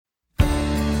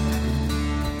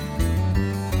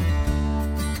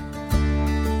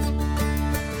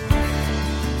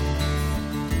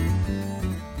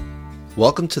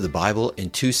Welcome to the Bible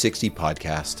in 260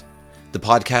 podcast, the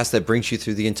podcast that brings you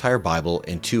through the entire Bible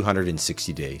in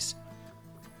 260 days.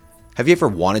 Have you ever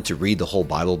wanted to read the whole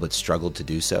Bible but struggled to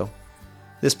do so?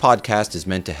 This podcast is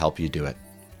meant to help you do it.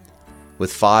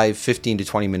 With 15 to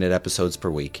 20 minute episodes per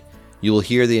week, you will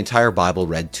hear the entire Bible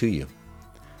read to you.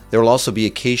 There will also be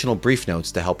occasional brief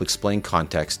notes to help explain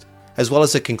context, as well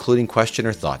as a concluding question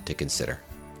or thought to consider.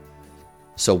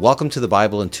 So welcome to the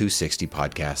Bible in 260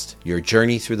 podcast, your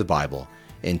journey through the Bible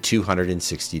in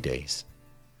 260 days.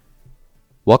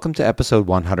 Welcome to episode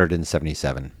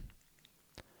 177.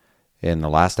 In the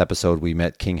last episode, we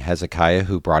met King Hezekiah,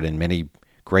 who brought in many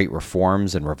great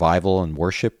reforms and revival and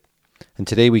worship. And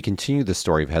today we continue the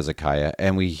story of Hezekiah,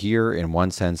 and we hear, in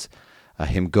one sense,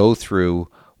 him go through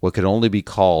what could only be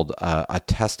called a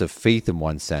test of faith in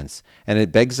one sense. And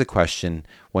it begs the question,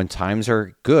 when times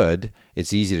are good,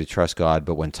 it's easy to trust God,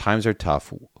 but when times are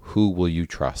tough, who will you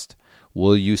trust?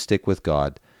 Will you stick with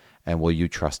God, and will you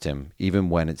trust Him, even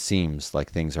when it seems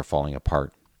like things are falling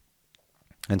apart?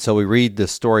 And so we read the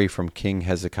story from King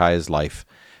Hezekiah's life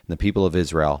and the people of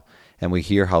Israel, and we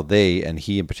hear how they, and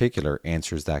he in particular,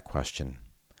 answers that question.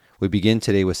 We begin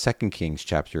today with 2 Kings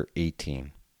chapter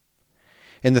 18.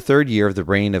 In the third year of the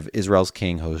reign of Israel's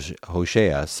king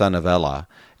Hoshea, son of Elah,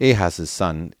 Ahaz's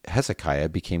son Hezekiah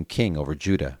became king over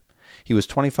Judah. He was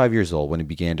 25 years old when he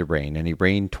began to reign, and he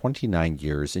reigned 29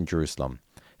 years in Jerusalem.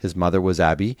 His mother was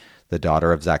Abi, the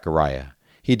daughter of Zechariah.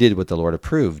 He did what the Lord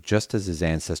approved, just as his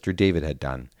ancestor David had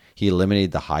done. He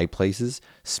eliminated the high places,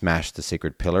 smashed the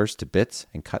sacred pillars to bits,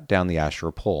 and cut down the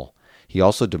Asherah pole. He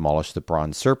also demolished the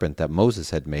bronze serpent that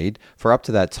Moses had made, for up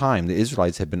to that time the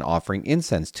Israelites had been offering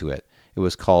incense to it. It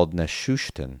was called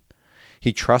Neshushtan.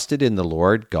 He trusted in the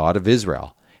Lord God of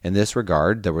Israel. In this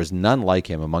regard, there was none like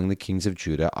him among the kings of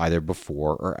Judah, either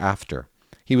before or after.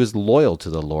 He was loyal to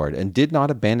the Lord and did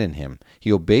not abandon him.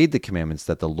 He obeyed the commandments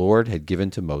that the Lord had given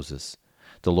to Moses.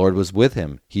 The Lord was with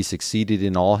him. He succeeded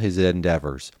in all his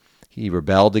endeavors. He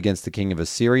rebelled against the king of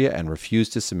Assyria and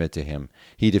refused to submit to him.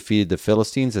 He defeated the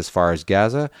Philistines as far as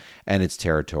Gaza and its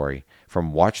territory,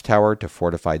 from watchtower to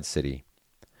fortified city.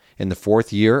 In the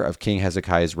 4th year of King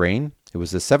Hezekiah's reign, it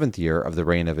was the 7th year of the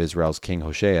reign of Israel's king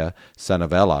Hoshea, son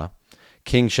of Elah,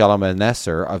 King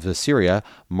Shalmaneser of Assyria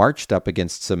marched up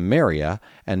against Samaria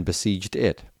and besieged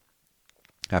it.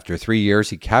 After 3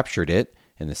 years he captured it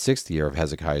in the 6th year of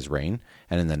Hezekiah's reign,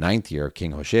 and in the 9th year of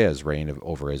King Hoshea's reign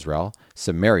over Israel,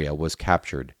 Samaria was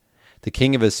captured. The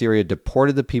king of Assyria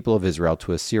deported the people of Israel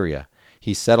to Assyria.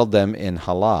 He settled them in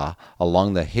Halah,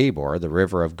 along the Habor, the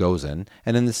river of Gozan,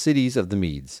 and in the cities of the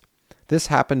Medes. This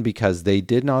happened because they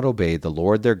did not obey the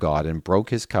Lord their God and broke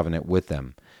his covenant with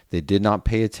them. They did not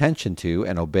pay attention to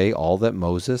and obey all that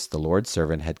Moses, the Lord's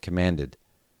servant, had commanded.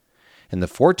 In the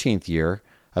 14th year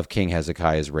of King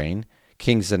Hezekiah's reign,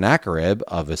 King Sennacherib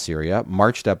of Assyria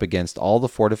marched up against all the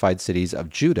fortified cities of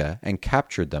Judah and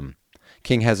captured them.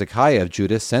 King Hezekiah of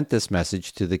Judah sent this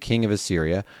message to the king of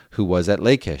Assyria, who was at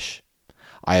Lachish.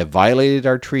 I have violated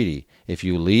our treaty. If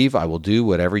you leave, I will do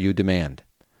whatever you demand.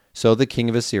 So the king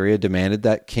of Assyria demanded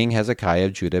that King Hezekiah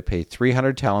of Judah pay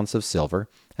 300 talents of silver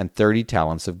and 30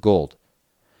 talents of gold.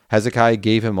 Hezekiah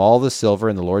gave him all the silver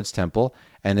in the Lord's temple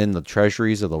and in the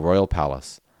treasuries of the royal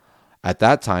palace. At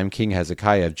that time, King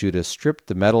Hezekiah of Judah stripped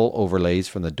the metal overlays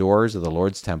from the doors of the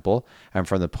Lord's temple and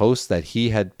from the posts that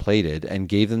he had plated and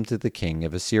gave them to the king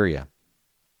of Assyria.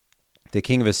 The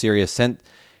king of Assyria sent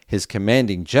his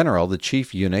commanding general, the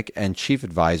chief eunuch and chief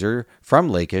advisor, from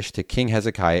Lachish to King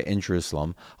Hezekiah in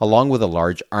Jerusalem, along with a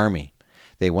large army.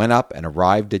 They went up and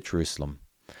arrived at Jerusalem.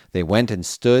 They went and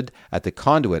stood at the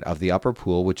conduit of the upper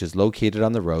pool, which is located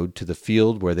on the road to the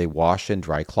field where they wash and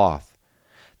dry cloth.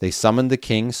 They summoned the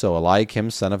king, so Eliakim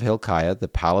son of Hilkiah, the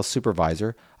palace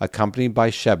supervisor, accompanied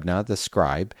by Shebna the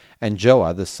scribe, and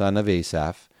Joah the son of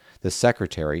Asaph, the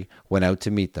secretary, went out to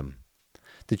meet them.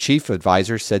 The chief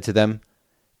advisor said to them,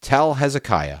 Tell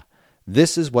Hezekiah,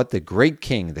 this is what the great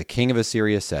king, the king of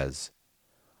Assyria, says.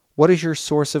 What is your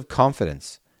source of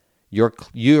confidence? Your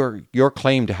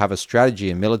claim to have a strategy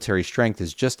and military strength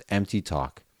is just empty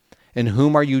talk. In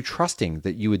whom are you trusting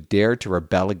that you would dare to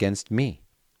rebel against me?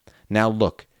 Now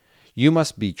look, you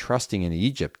must be trusting in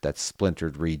Egypt, that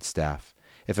splintered reed staff.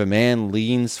 If a man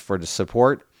leans for the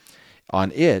support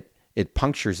on it, it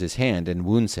punctures his hand and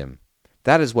wounds him.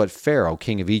 That is what Pharaoh,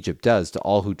 king of Egypt, does to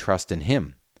all who trust in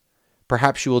him.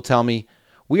 Perhaps you will tell me,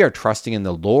 we are trusting in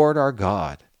the Lord our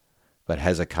God. But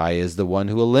Hezekiah is the one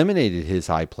who eliminated his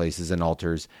high places and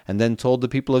altars, and then told the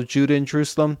people of Judah and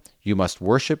Jerusalem, you must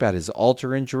worship at his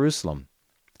altar in Jerusalem.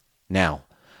 Now,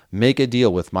 make a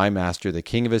deal with my master, the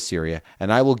king of Assyria,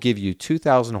 and I will give you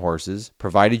 2,000 horses,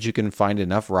 provided you can find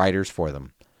enough riders for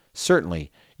them.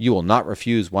 Certainly, you will not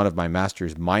refuse one of my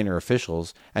master's minor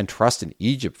officials and trust in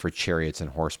Egypt for chariots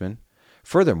and horsemen.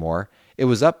 Furthermore, it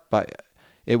was up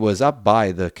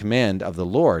by the command of the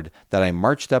Lord that I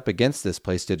marched up against this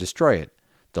place to destroy it.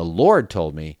 The Lord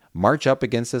told me, march up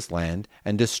against this land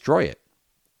and destroy it.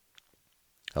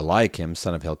 Eliakim,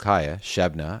 son of Hilkiah,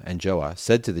 Shebna, and Joah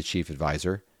said to the chief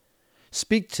advisor,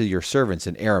 Speak to your servants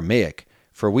in Aramaic,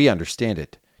 for we understand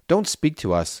it. Don't speak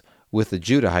to us with the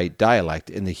Judahite dialect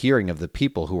in the hearing of the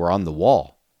people who are on the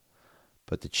wall.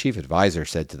 But the chief advisor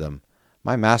said to them,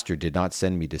 My master did not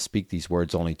send me to speak these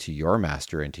words only to your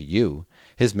master and to you.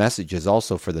 His message is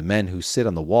also for the men who sit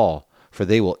on the wall, for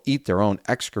they will eat their own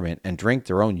excrement and drink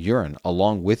their own urine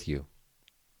along with you.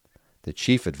 The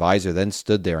chief advisor then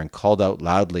stood there and called out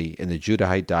loudly in the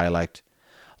Judahite dialect,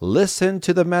 Listen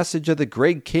to the message of the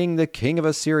great king, the king of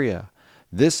Assyria.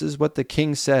 This is what the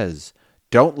king says.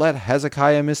 Don't let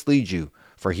Hezekiah mislead you,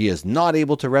 for he is not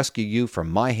able to rescue you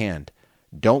from my hand.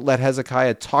 Don't let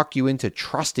Hezekiah talk you into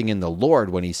trusting in the Lord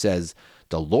when he says,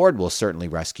 The Lord will certainly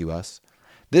rescue us.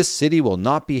 This city will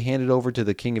not be handed over to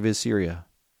the king of Assyria.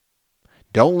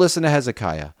 Don't listen to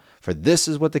Hezekiah, for this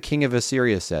is what the king of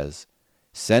Assyria says.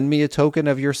 Send me a token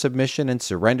of your submission and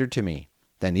surrender to me.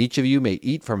 Then each of you may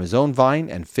eat from his own vine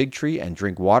and fig tree and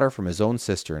drink water from his own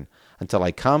cistern, until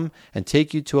I come and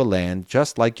take you to a land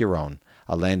just like your own,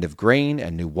 a land of grain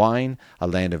and new wine, a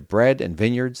land of bread and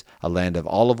vineyards, a land of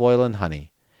olive oil and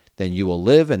honey. Then you will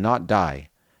live and not die.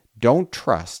 Don't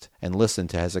trust and listen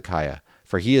to Hezekiah,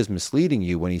 for he is misleading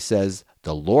you when he says,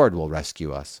 The Lord will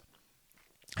rescue us.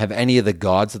 Have any of the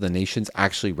gods of the nations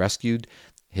actually rescued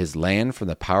his land from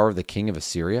the power of the king of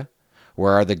Assyria?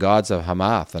 Where are the gods of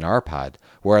Hamath and Arpad?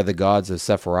 Where are the gods of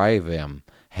Sepharvaim,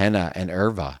 Hena, and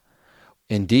Erva?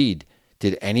 Indeed,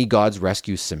 did any gods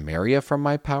rescue Samaria from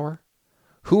my power?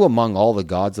 Who among all the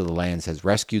gods of the lands has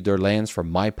rescued their lands from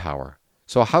my power?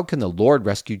 So how can the Lord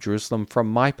rescue Jerusalem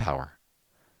from my power?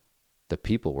 The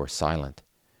people were silent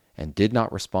and did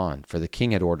not respond, for the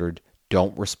king had ordered,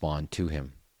 Don't respond to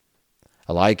him.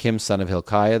 Eliakim, son of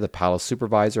Hilkiah, the palace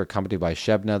supervisor, accompanied by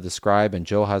Shebna the scribe and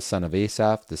Joah, son of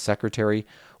Asaph, the secretary,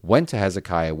 went to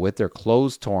Hezekiah with their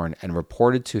clothes torn and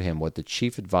reported to him what the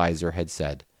chief advisor had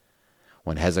said.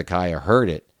 When Hezekiah heard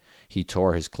it, he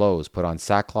tore his clothes, put on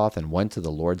sackcloth, and went to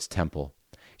the Lord's temple.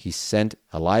 He sent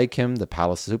Eliakim, the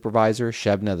palace supervisor,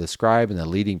 Shebna the scribe, and the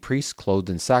leading priests clothed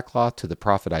in sackcloth to the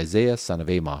prophet Isaiah, son of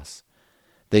Amos.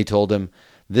 They told him,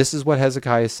 This is what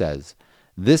Hezekiah says.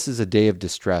 This is a day of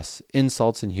distress,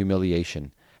 insults, and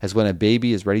humiliation, as when a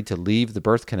baby is ready to leave the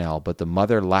birth canal, but the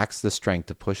mother lacks the strength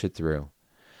to push it through.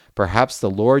 Perhaps the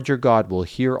Lord your God will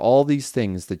hear all these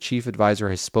things the chief advisor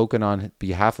has spoken on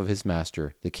behalf of his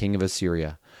master, the king of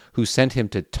Assyria, who sent him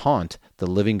to taunt the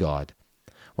living God.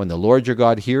 When the Lord your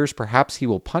God hears, perhaps he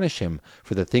will punish him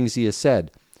for the things he has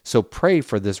said. So pray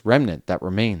for this remnant that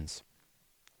remains.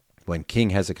 When King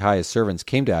Hezekiah's servants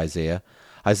came to Isaiah,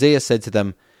 Isaiah said to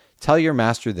them, Tell your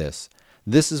master this.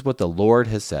 This is what the Lord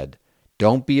has said.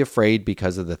 Don't be afraid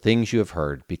because of the things you have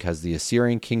heard, because the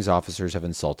Assyrian king's officers have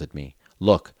insulted me.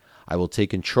 Look, I will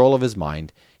take control of his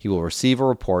mind. He will receive a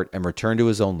report and return to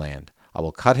his own land. I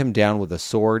will cut him down with a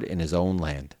sword in his own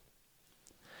land.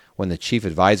 When the chief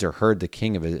advisor heard the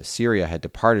king of Assyria had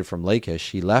departed from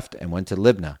Lachish, he left and went to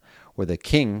Libnah, where the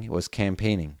king was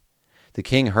campaigning. The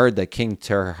king heard that King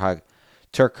Tirhakah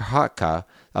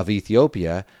of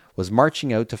Ethiopia was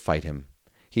marching out to fight him.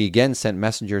 He again sent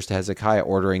messengers to Hezekiah,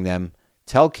 ordering them,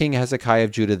 Tell King Hezekiah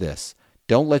of Judah this,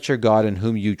 Don't let your God in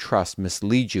whom you trust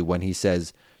mislead you when he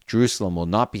says, Jerusalem will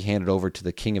not be handed over to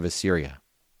the king of Assyria.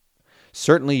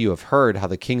 Certainly you have heard how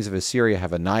the kings of Assyria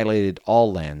have annihilated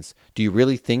all lands. Do you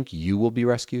really think you will be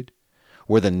rescued?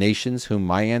 Were the nations whom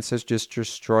my ancestors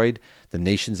destroyed, the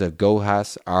nations of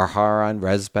Gohas, Arharan,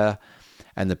 Rezbah,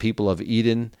 and the people of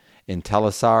Eden in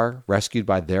Telassar, rescued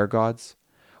by their gods?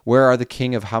 Where are the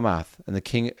king of Hamath, and the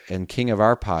king of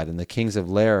Arpad, and the kings of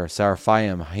Lair,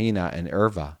 Saraphaim, Hena, and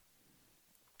Erva?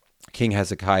 King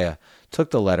Hezekiah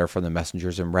took the letter from the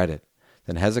messengers and read it.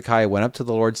 Then Hezekiah went up to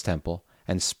the Lord's temple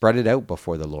and spread it out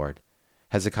before the Lord.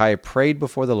 Hezekiah prayed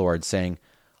before the Lord, saying,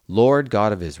 Lord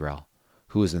God of Israel,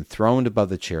 who is enthroned above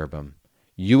the cherubim,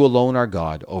 you alone are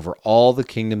God over all the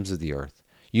kingdoms of the earth.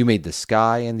 You made the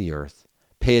sky and the earth.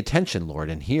 Pay attention, Lord,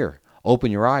 and hear.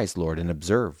 Open your eyes, Lord, and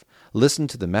observe. Listen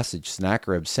to the message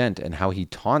Sennacherib sent and how he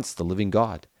taunts the living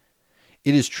God.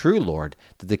 It is true, Lord,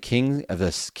 that the kings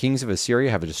of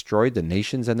Assyria have destroyed the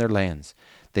nations and their lands.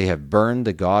 They have burned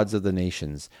the gods of the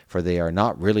nations, for they are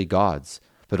not really gods,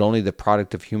 but only the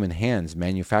product of human hands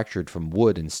manufactured from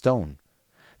wood and stone.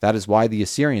 That is why the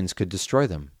Assyrians could destroy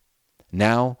them.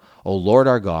 Now, O Lord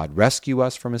our God, rescue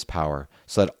us from his power,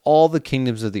 so that all the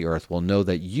kingdoms of the earth will know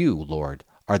that you, Lord,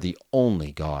 are the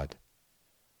only God."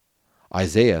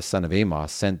 Isaiah, son of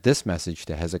Amos, sent this message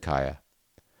to Hezekiah.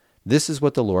 "This is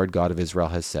what the Lord God of Israel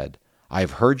has said. I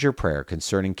have heard your prayer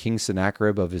concerning King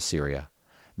Sennacherib of Assyria.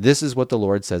 This is what the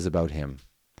Lord says about him.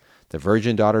 The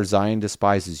virgin daughter Zion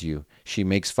despises you. She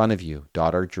makes fun of you.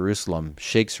 Daughter Jerusalem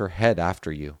shakes her head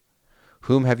after you.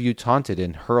 Whom have you taunted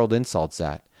and hurled insults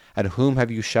at? At whom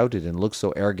have you shouted and looked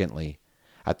so arrogantly?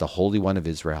 At the Holy One of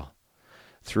Israel.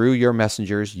 Through your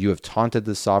messengers you have taunted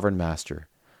the sovereign master.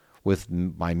 With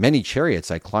my many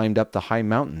chariots I climbed up the high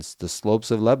mountains, the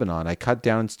slopes of Lebanon. I cut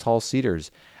down its tall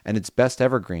cedars and its best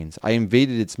evergreens. I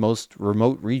invaded its most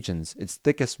remote regions, its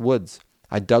thickest woods.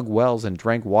 I dug wells and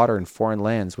drank water in foreign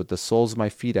lands. With the soles of my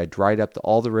feet I dried up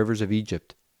all the rivers of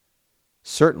Egypt.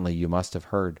 Certainly you must have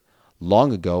heard.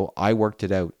 Long ago I worked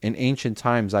it out. In ancient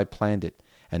times I planned it,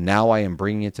 and now I am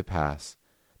bringing it to pass.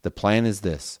 The plan is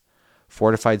this.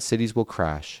 Fortified cities will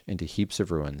crash into heaps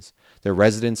of ruins. Their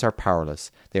residents are powerless.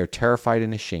 They are terrified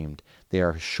and ashamed. They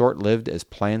are short-lived as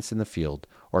plants in the field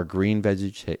or green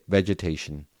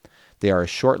vegetation. They are as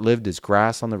short-lived as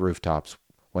grass on the rooftops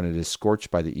when it is scorched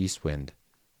by the east wind.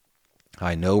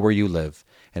 I know where you live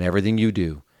and everything you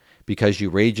do. Because you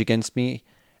rage against me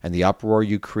and the uproar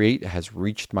you create has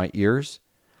reached my ears,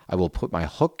 I will put my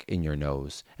hook in your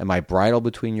nose and my bridle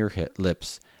between your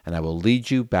lips, and I will lead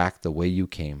you back the way you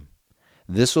came.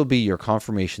 This will be your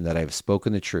confirmation that I have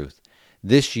spoken the truth.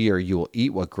 This year you will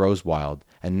eat what grows wild,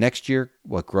 and next year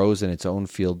what grows in its own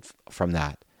field from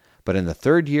that. But in the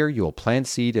third year you will plant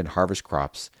seed and harvest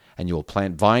crops, and you will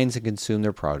plant vines and consume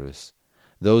their produce.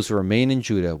 Those who remain in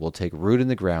Judah will take root in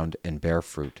the ground and bear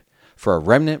fruit. For a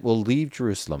remnant will leave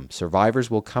Jerusalem.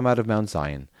 Survivors will come out of Mount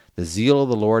Zion. The zeal of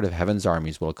the Lord of heaven's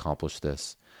armies will accomplish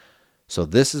this. So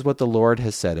this is what the Lord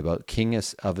has said about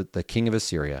the king of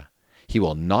Assyria. He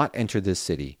will not enter this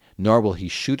city, nor will he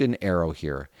shoot an arrow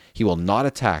here. He will not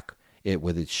attack it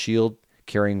with its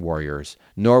shield-carrying warriors,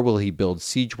 nor will he build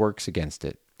siege works against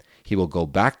it. He will go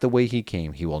back the way he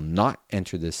came. He will not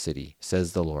enter this city,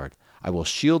 says the Lord. I will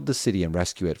shield the city and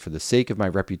rescue it for the sake of my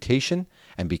reputation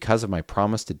and because of my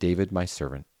promise to David my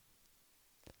servant."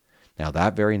 Now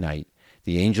that very night,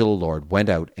 the angel of the Lord went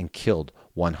out and killed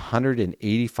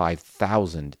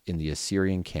 185,000 in the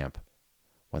Assyrian camp.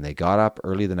 When they got up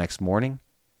early the next morning,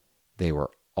 there were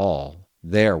all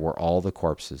the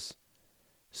corpses.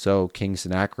 So King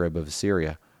Sennacherib of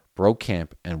Assyria broke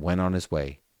camp and went on his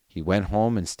way. He went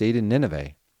home and stayed in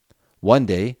Nineveh. One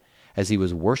day, as he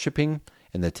was worshipping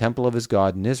in the temple of his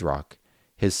god Nisroch,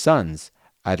 his sons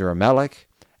Adrammelech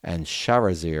and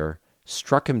Sharezer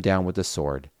struck him down with the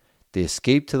sword. They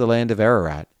escaped to the land of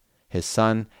Ararat. His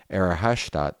son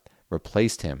Arahashtat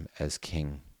replaced him as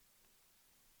king.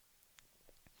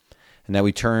 And now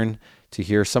we turn to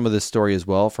hear some of this story as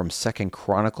well from 2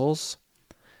 Chronicles,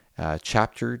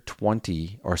 chapter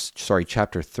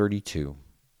 32.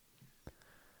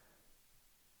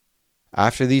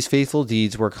 After these faithful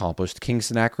deeds were accomplished, King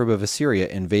Sennacherib of Assyria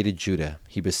invaded Judah.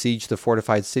 He besieged the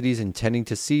fortified cities, intending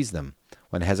to seize them.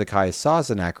 When Hezekiah saw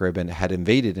Sennacherib and had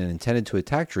invaded and intended to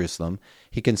attack Jerusalem,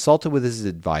 he consulted with his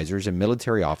advisors and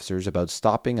military officers about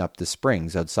stopping up the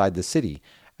springs outside the city,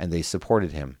 and they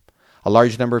supported him. A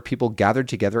large number of people gathered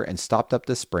together and stopped up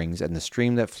the springs and the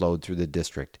stream that flowed through the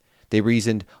district. They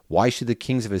reasoned, why should the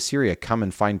kings of Assyria come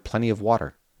and find plenty of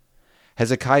water?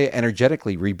 Hezekiah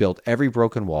energetically rebuilt every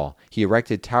broken wall. He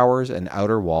erected towers and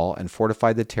outer wall and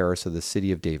fortified the terrace of the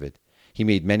city of David. He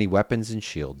made many weapons and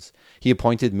shields. He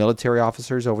appointed military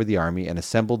officers over the army and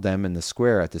assembled them in the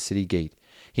square at the city gate.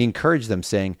 He encouraged them,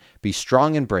 saying, "Be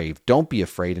strong and brave. Don't be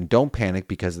afraid and don't panic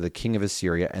because of the king of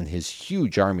Assyria and his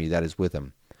huge army that is with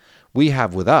him. We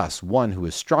have with us one who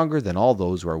is stronger than all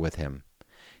those who are with him.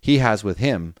 He has with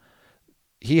him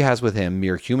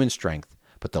mere human strength,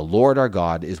 but the Lord our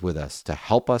God is with us to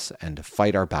help us and to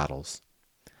fight our battles."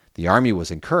 The army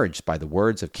was encouraged by the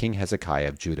words of King Hezekiah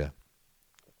of Judah.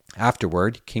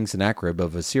 Afterward, King Sennacherib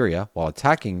of Assyria, while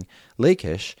attacking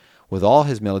Lachish with all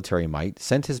his military might,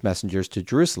 sent his messengers to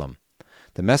Jerusalem.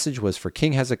 The message was for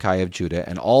King Hezekiah of Judah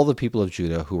and all the people of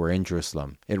Judah who were in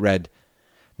Jerusalem. It read,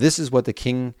 "This is what the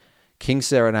King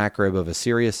Sennacherib of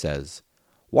Assyria says.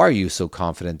 Why are you so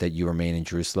confident that you remain in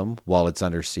Jerusalem while it's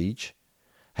under siege?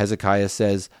 Hezekiah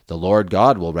says, the Lord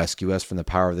God will rescue us from the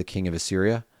power of the king of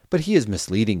Assyria, but he is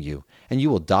misleading you, and you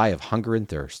will die of hunger and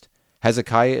thirst.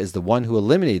 Hezekiah is the one who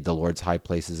eliminated the Lord's high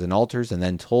places and altars and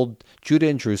then told Judah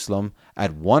and Jerusalem,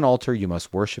 at one altar you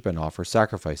must worship and offer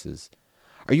sacrifices.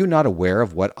 Are you not aware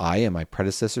of what I and my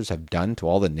predecessors have done to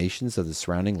all the nations of the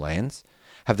surrounding lands?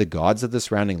 Have the gods of the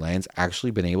surrounding lands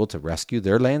actually been able to rescue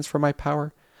their lands from my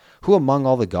power? Who among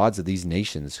all the gods of these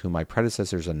nations whom my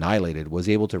predecessors annihilated was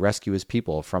able to rescue his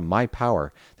people from my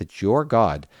power, that your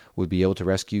God would be able to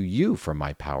rescue you from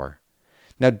my power?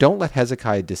 Now don't let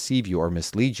Hezekiah deceive you or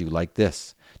mislead you like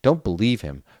this. Don't believe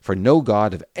him, for no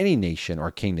god of any nation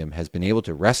or kingdom has been able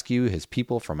to rescue his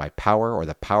people from my power or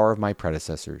the power of my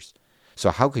predecessors. So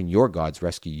how can your gods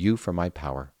rescue you from my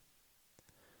power?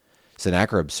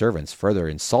 Sennacherib's servants further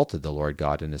insulted the Lord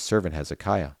God and his servant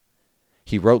Hezekiah.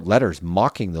 He wrote letters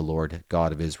mocking the Lord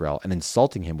God of Israel and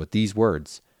insulting him with these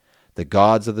words: "The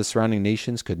gods of the surrounding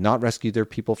nations could not rescue their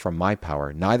people from my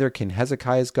power, neither can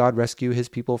Hezekiah's God rescue his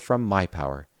people from my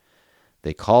power."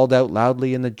 They called out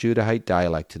loudly in the Judahite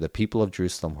dialect to the people of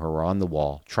Jerusalem who were on the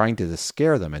wall, trying to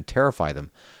scare them and terrify them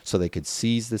so they could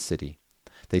seize the city.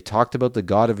 They talked about the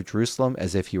God of Jerusalem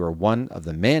as if he were one of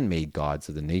the man-made gods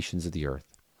of the nations of the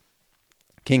earth.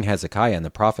 King Hezekiah and the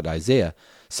prophet Isaiah,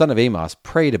 son of Amos,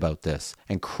 prayed about this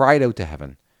and cried out to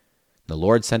heaven. The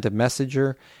Lord sent a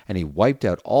messenger, and he wiped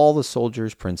out all the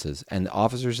soldiers, princes, and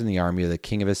officers in the army of the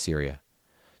king of Assyria.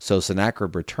 So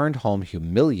Sennacherib returned home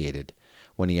humiliated.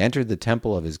 When he entered the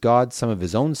temple of his God, some of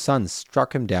his own sons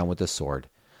struck him down with the sword.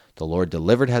 The Lord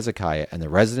delivered Hezekiah and the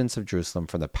residents of Jerusalem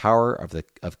from the power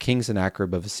of King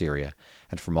Sennacherib of Assyria,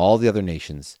 and from all the other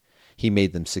nations. He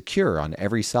made them secure on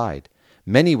every side.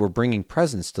 Many were bringing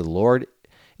presents to the Lord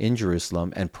in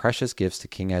Jerusalem and precious gifts to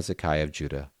King Hezekiah of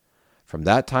Judah. From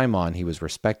that time on, he was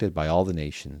respected by all the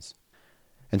nations.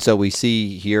 And so we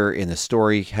see here in the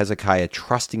story Hezekiah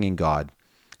trusting in God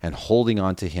and holding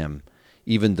on to him,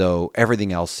 even though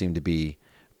everything else seemed to be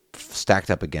stacked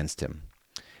up against him.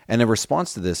 And in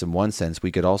response to this, in one sense,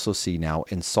 we could also see now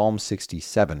in Psalm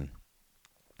 67,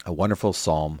 a wonderful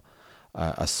psalm,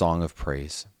 a song of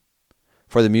praise.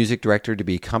 For the music director to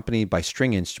be accompanied by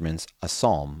string instruments, a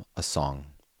psalm, a song.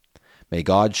 May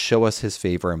God show us his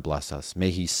favor and bless us.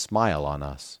 May he smile on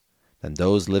us. Then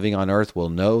those living on earth will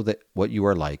know that what you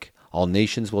are like. All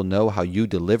nations will know how you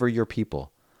deliver your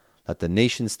people. Let the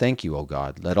nations thank you, O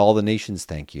God. Let all the nations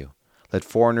thank you. Let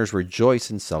foreigners rejoice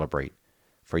and celebrate.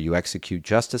 For you execute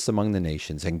justice among the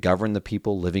nations and govern the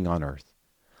people living on earth.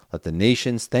 Let the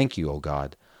nations thank you, O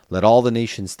God. Let all the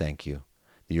nations thank you.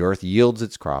 The earth yields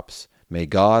its crops. May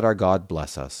God our God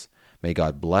bless us. May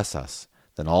God bless us.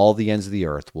 Then all the ends of the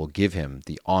earth will give him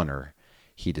the honor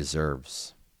he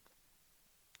deserves.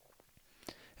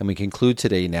 And we conclude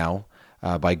today now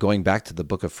by going back to the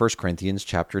book of 1 Corinthians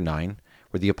chapter 9,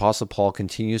 where the Apostle Paul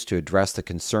continues to address the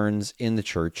concerns in the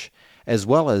church, as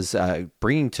well as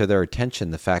bringing to their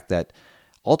attention the fact that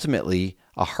ultimately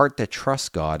a heart that trusts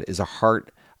God is a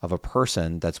heart of a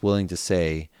person that's willing to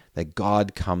say that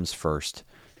God comes first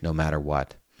no matter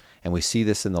what. And we see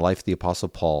this in the life of the Apostle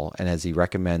Paul, and as he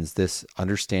recommends this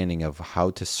understanding of how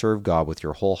to serve God with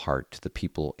your whole heart to the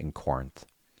people in Corinth.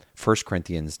 1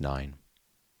 Corinthians 9.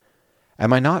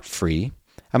 Am I not free?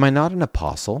 Am I not an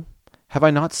apostle? Have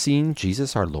I not seen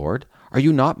Jesus our Lord? Are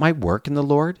you not my work in the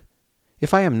Lord?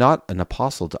 If I am not an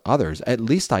apostle to others, at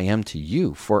least I am to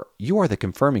you, for you are the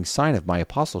confirming sign of my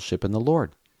apostleship in the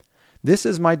Lord. This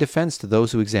is my defense to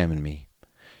those who examine me.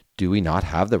 Do we not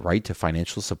have the right to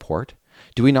financial support?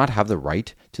 Do we not have the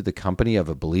right to the company of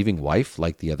a believing wife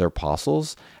like the other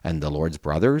apostles and the Lord's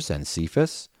brothers and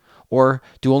Cephas? Or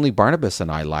do only Barnabas and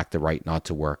I lack the right not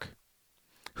to work?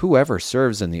 Whoever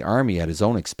serves in the army at his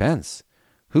own expense?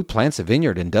 Who plants a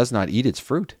vineyard and does not eat its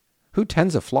fruit? Who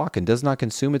tends a flock and does not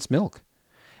consume its milk?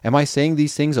 Am I saying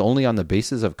these things only on the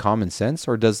basis of common sense,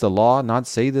 or does the law not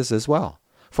say this as well?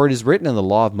 For it is written in the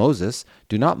law of Moses,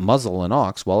 do not muzzle an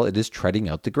ox while it is treading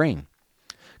out the grain.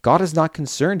 God is not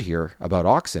concerned here about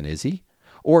oxen, is he?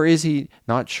 Or is he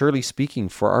not surely speaking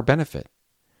for our benefit?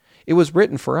 It was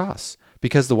written for us,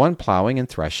 because the one plowing and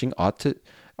threshing ought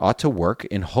to work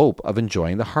in hope of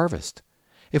enjoying the harvest.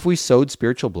 If we sowed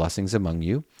spiritual blessings among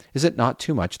you, is it not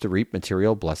too much to reap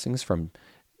material blessings from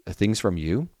things from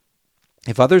you?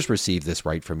 If others receive this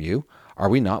right from you, are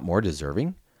we not more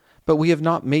deserving? But we have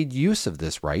not made use of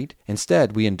this right.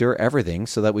 Instead, we endure everything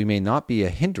so that we may not be a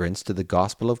hindrance to the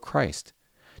gospel of Christ.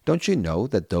 Don't you know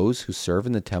that those who serve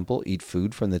in the temple eat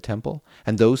food from the temple,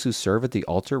 and those who serve at the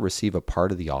altar receive a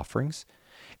part of the offerings?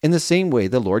 In the same way,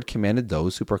 the Lord commanded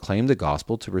those who proclaim the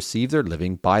gospel to receive their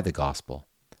living by the gospel.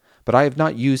 But I have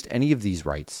not used any of these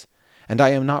rights, and I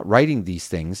am not writing these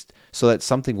things so that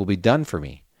something will be done for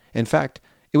me. In fact,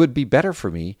 it would be better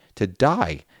for me to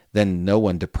die than no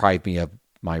one deprive me of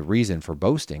my reason for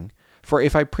boasting. For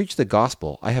if I preach the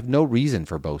gospel, I have no reason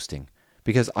for boasting,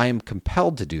 because I am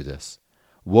compelled to do this.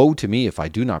 Woe to me if I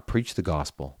do not preach the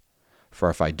gospel. For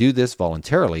if I do this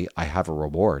voluntarily, I have a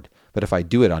reward, But if I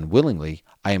do it unwillingly,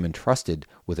 I am entrusted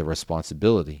with a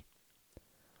responsibility.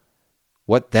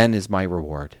 What then is my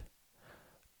reward?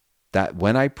 That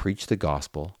when I preach the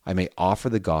gospel, I may offer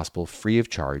the gospel free of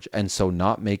charge, and so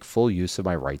not make full use of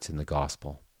my rights in the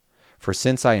gospel. For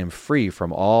since I am free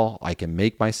from all, I can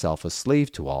make myself a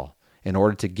slave to all, in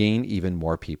order to gain even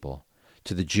more people.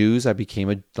 To the Jews I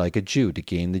became like a Jew to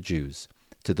gain the Jews.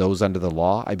 To those under the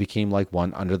law I became like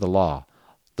one under the law,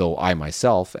 though I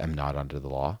myself am not under the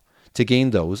law, to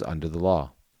gain those under the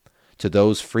law. To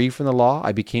those free from the law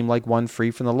I became like one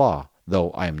free from the law,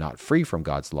 though I am not free from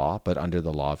God's law, but under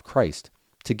the law of Christ,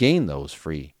 to gain those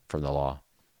free from the law.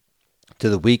 To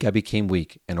the weak I became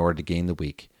weak, in order to gain the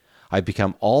weak. I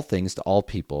become all things to all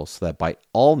people, so that by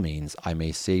all means I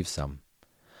may save some.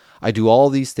 I do all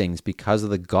these things because of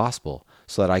the gospel,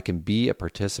 so that I can be a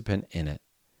participant in it.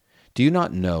 Do you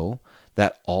not know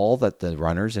that the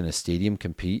runners in a stadium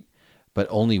compete, but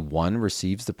only one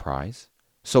receives the prize?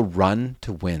 So run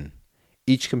to win.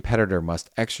 Each competitor must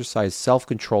exercise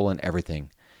self-control in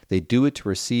everything. They do it to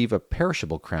receive a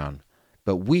perishable crown,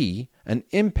 but we an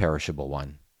imperishable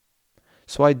one.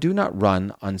 So I do not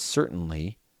run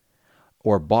uncertainly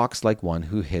or box like one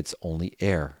who hits only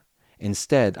air.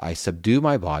 Instead, I subdue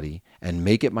my body and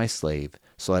make it my slave,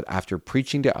 so that after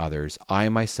preaching to others, I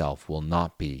myself will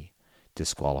not be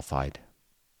disqualified.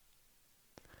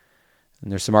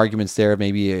 And there's some arguments there.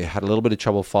 Maybe you had a little bit of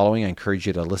trouble following. I encourage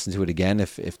you to listen to it again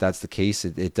if that's the case.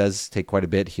 It does take quite a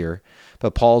bit here.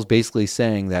 But Paul's basically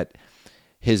saying that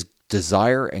his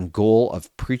desire and goal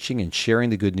of preaching and sharing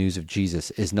the good news of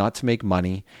Jesus is not to make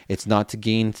money. It's not to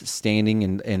gain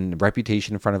standing and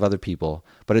reputation in front of other people,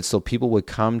 but it's so people would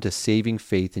come to saving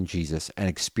faith in Jesus and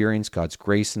experience God's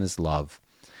grace and his love.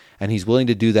 And he's willing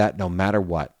to do that no matter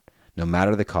what, no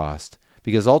matter the cost,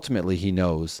 because ultimately he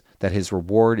knows that his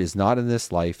reward is not in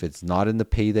this life, it's not in the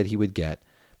pay that he would get,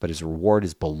 but his reward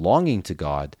is belonging to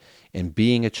God and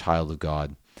being a child of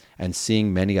God and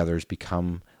seeing many others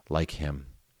become like him.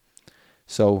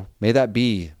 So may that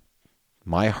be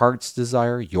my heart's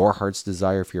desire, your heart's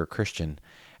desire if you're a Christian,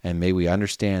 and may we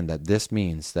understand that this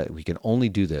means that we can only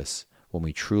do this when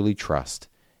we truly trust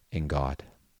in God.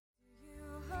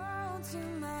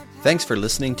 Thanks for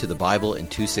listening to the Bible in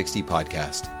 260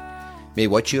 podcast. May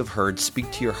what you have heard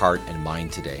speak to your heart and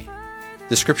mind today.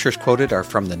 The scriptures quoted are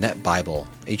from the Net Bible,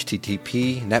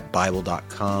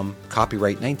 http://netbible.com,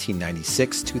 copyright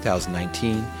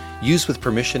 1996-2019, used with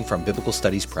permission from Biblical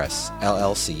Studies Press,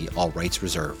 LLC, all rights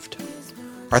reserved.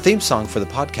 Our theme song for the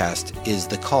podcast is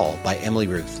The Call by Emily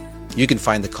Ruth. You can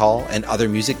find The Call and other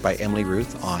music by Emily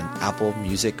Ruth on Apple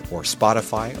Music or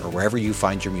Spotify or wherever you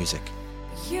find your music.